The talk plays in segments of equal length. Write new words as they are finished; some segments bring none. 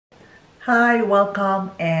Hi,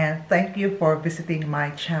 welcome, and thank you for visiting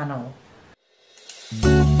my channel.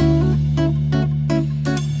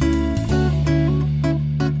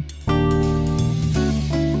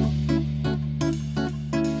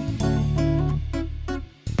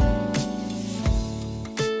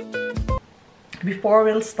 Before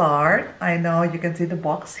we'll start, I know you can see the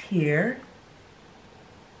box here.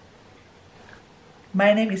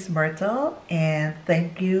 My name is Myrtle, and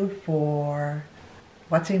thank you for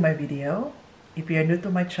watching my video. If you're new to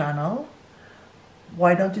my channel,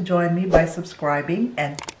 why don't you join me by subscribing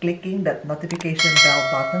and clicking that notification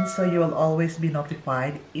bell button so you will always be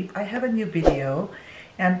notified if I have a new video.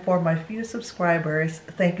 And for my few subscribers,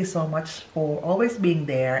 thank you so much for always being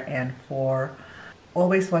there and for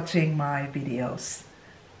always watching my videos.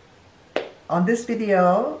 On this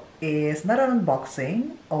video is not an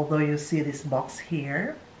unboxing, although you see this box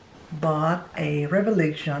here, but a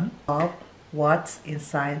revelation of what's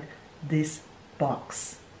inside this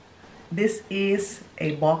box. This is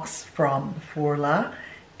a box from Furla,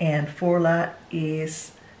 and Furla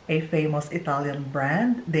is a famous Italian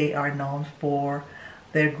brand. They are known for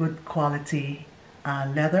their good quality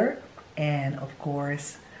leather and of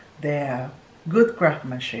course their good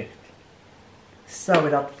craftsmanship. So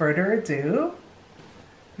without further ado,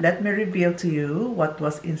 let me reveal to you what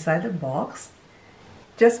was inside the box.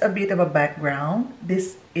 Just a bit of a background.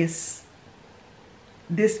 This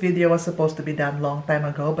video was supposed to be done long time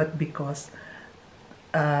ago, but because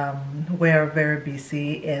we're very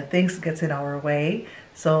busy and things gets in our way,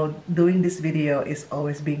 so doing this video is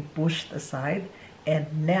always being pushed aside,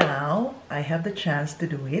 and now I have the chance to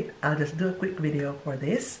do it. I'll just do a quick video for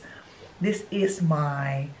this. This is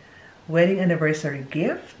my wedding anniversary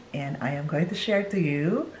gift, and I am going to share to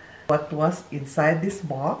you what was inside this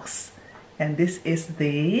box. And this is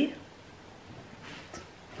a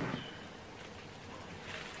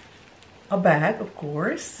bag, of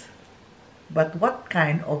course, but what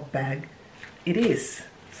kind of bag it is.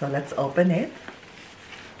 So let's open it.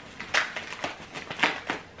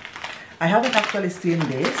 I haven't actually seen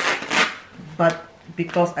this, but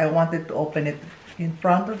because I wanted to open it in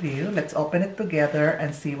front of you, let's open it together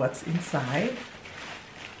and see what's inside.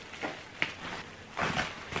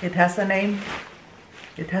 It has a name.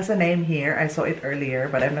 It has a name here. I saw it earlier,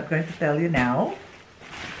 but I'm not going to tell you now.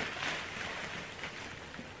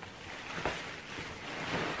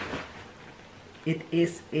 It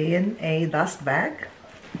is in a dust bag.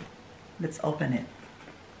 Let's open it.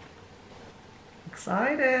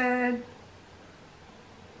 Excited!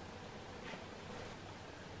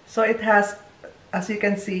 So it has, as you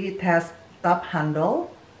can see, it has top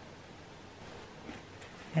handle.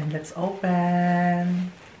 And let's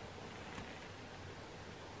open.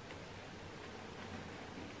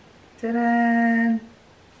 Ta-da!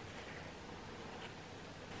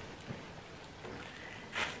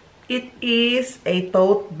 It is a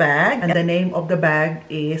tote bag, and the name of the bag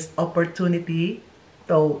is Opportunity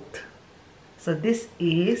Tote. So this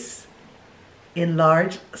is in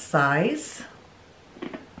large size,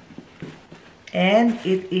 and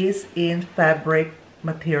it is in fabric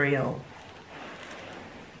material.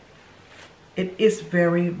 It is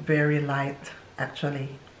very, very light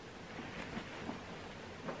actually.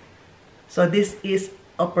 So this is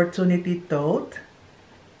Opportunity Tote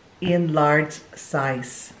in large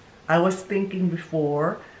size. I was thinking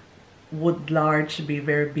before, would large be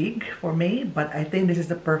very big for me, but I think this is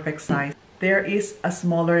the perfect size. There is a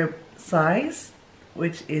smaller size,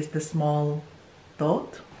 which is the small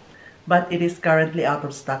tote, but it is currently out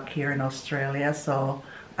of stock here in Australia, so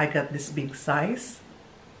I got this big size.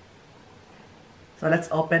 So let's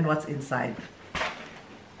open what's inside.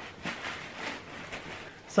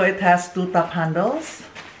 So it has two top handles,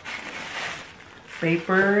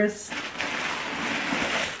 papers,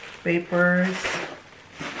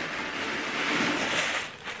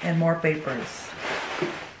 and more papers.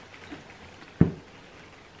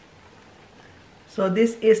 So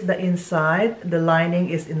this is the inside. The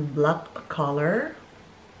lining is in black color.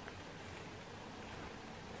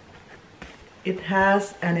 It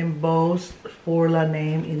has an embossed Furla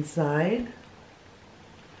name inside.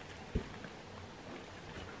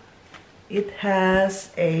 It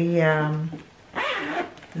has a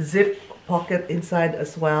zip pocket inside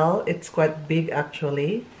as well. It's quite big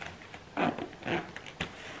actually. The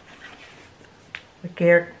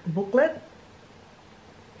care booklet.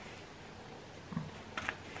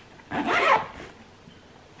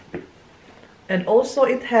 And also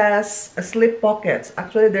it has a slip pockets.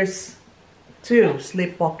 Actually there's two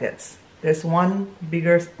slip pockets. There's one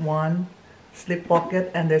bigger one slip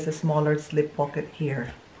pocket and there's a smaller slip pocket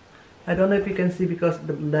here. I don't know if you can see because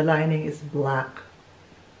the lining is black.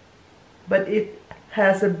 but it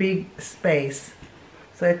has a big space,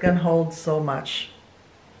 so it can hold so much.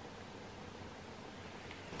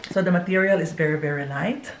 So the material is very, very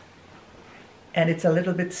light, and it's a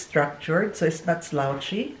little bit structured, so it's not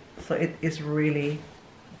slouchy, so it is really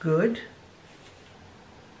good.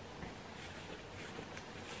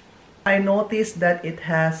 I noticed that it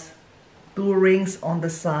has 2 rings on the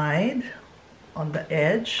side, on the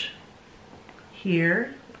edge,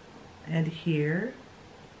 here and here.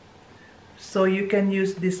 So you can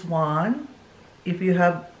use this one if you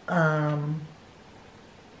have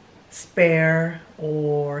spare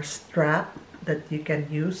or strap that you can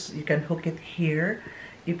use. You can hook it here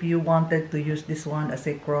if you wanted to use this one as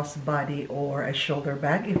a crossbody or a shoulder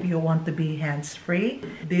bag. If you want to be hands-free,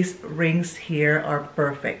 these rings here are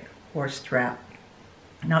perfect for strap.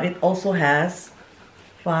 Now it also has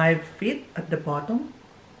 5 feet at the bottom.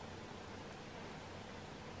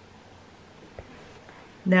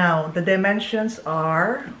 Now the dimensions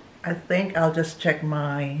are, I think I'll just check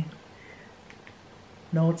my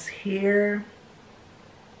notes here.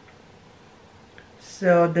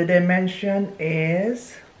 So the dimension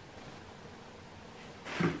is,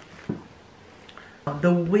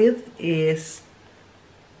 the width is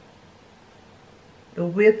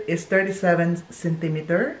 37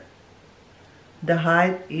 centimeter. The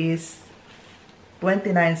height is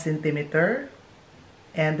 29 centimeter,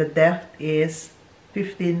 and the depth is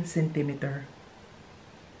 15 centimeter.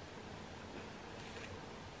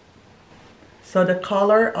 So the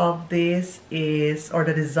color of this is, or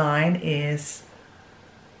the design is,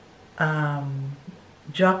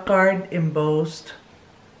 jacquard embossed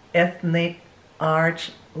ethnic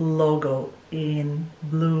arch logo in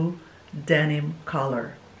blue denim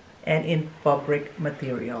color and in fabric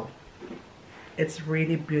material. It's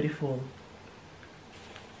really beautiful.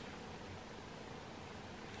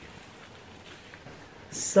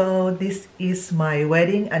 So this is my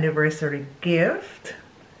wedding anniversary gift,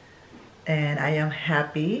 and I am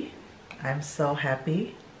happy. I'm so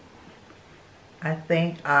happy. I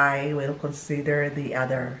think I will consider the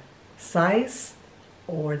other size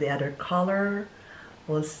or the other color.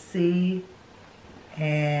 We'll see.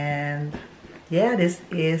 And yeah, this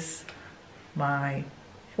is my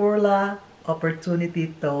Furla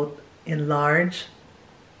opportunity tote in large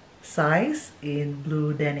size in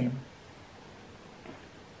blue denim.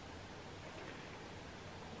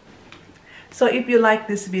 So if you like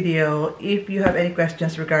this video, if you have any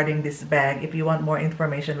questions regarding this bag, if you want more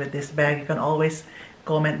information with this bag, you can always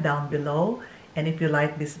comment down below. And if you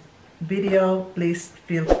like this video, please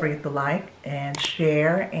feel free to like and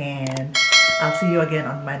share, and I'll see you again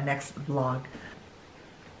on my next vlog.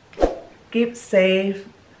 Keep safe,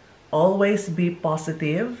 always be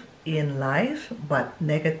positive in life, but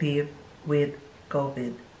negative with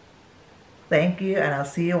COVID. Thank you, and I'll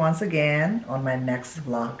see you once again on my next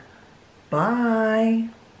vlog. Bye.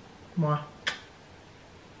 Mwah.